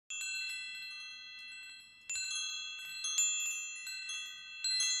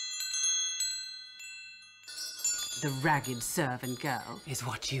The ragged servant girl is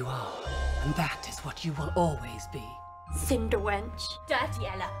what you are, and that is what you will always be. Cinderwench. Dirty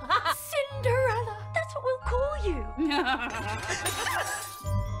Ella. Cinderella. That's what we'll call you.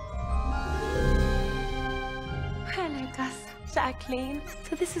 Hello, Gus. Jacqueline.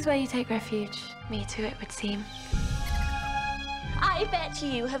 So this is where you take refuge. Me too, it would seem. I bet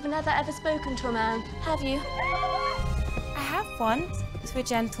you have never ever spoken to a man, have you? I have once, to a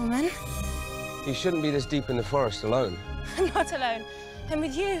gentleman. You shouldn't be this deep in the forest alone. Not alone. I'm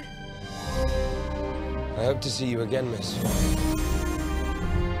with you. I hope to see you again, miss.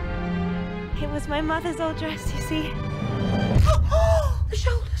 It was my mother's old dress, you see. The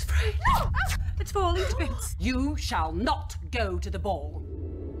shoulder's frayed. It's falling to bits. You shall not go to the ball.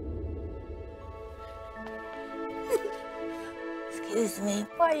 Excuse me,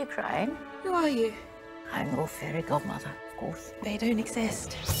 why are you crying? Who are you? I'm your fairy godmother, of course. They don't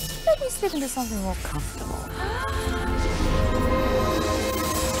exist. Let me slip into something more comfortable.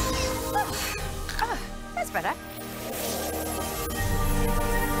 That's better.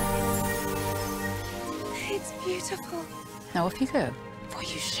 It's beautiful. Now off you go. For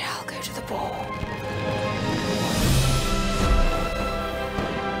you shall go to the ball.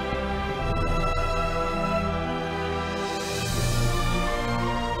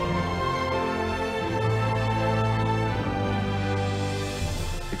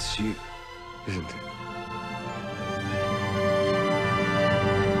 It's you, isn't it?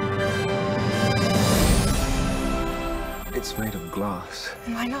 It's made of glass.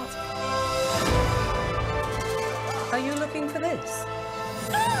 And why not? Are you looking for this?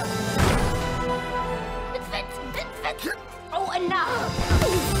 It fits. It fits. Oh, enough.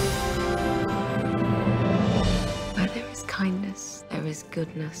 Where there is kindness, there is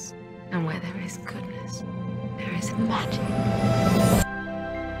goodness. And where there is goodness, there is magic.